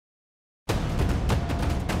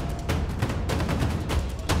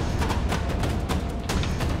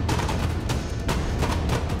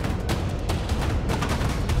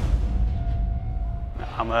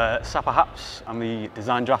Sapper Haps. I'm the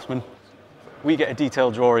Design Draughtsman. We get a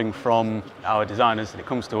detailed drawing from our designers, and it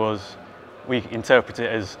comes to us. We interpret it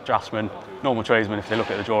as draftsmen. Normal tradesmen, if they look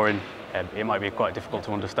at the drawing, it might be quite difficult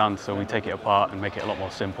to understand, so we take it apart and make it a lot more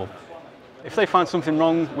simple. If they find something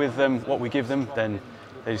wrong with what we give them, then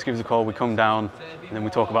they just give us a call, we come down, and then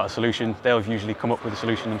we talk about a solution. They'll usually come up with a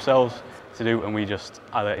solution themselves to do, and we just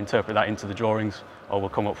either interpret that into the drawings, or we'll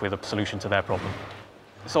come up with a solution to their problem.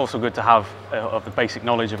 It's also good to have of the basic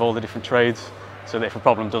knowledge of all the different trades, so that if a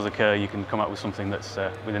problem does occur, you can come up with something that's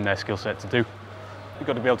within their skill set to do. You've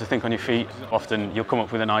got to be able to think on your feet. Often you'll come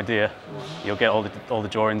up with an idea, you'll get all the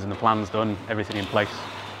drawings and the plans done, everything in place.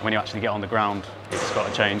 And when you actually get on the ground, it's got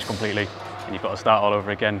to change completely, and you've got to start all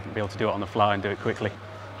over again and be able to do it on the fly and do it quickly.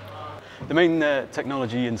 The main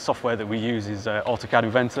technology and software that we use is AutoCAD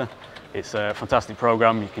Inventor. It's a fantastic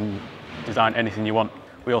program. You can design anything you want.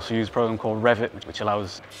 We also use a program called Revit, which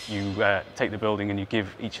allows you take the building and you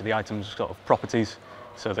give each of the items sort of properties,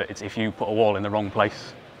 so that if you put a wall in the wrong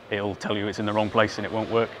place, it'll tell you it's in the wrong place and it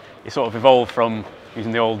won't work. It sort of evolved from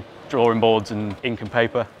using the old drawing boards and ink and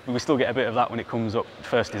paper. We still get a bit of that when it comes up.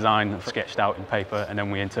 First design sketched out in paper, and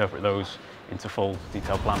then we interpret those into full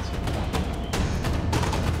detailed plans.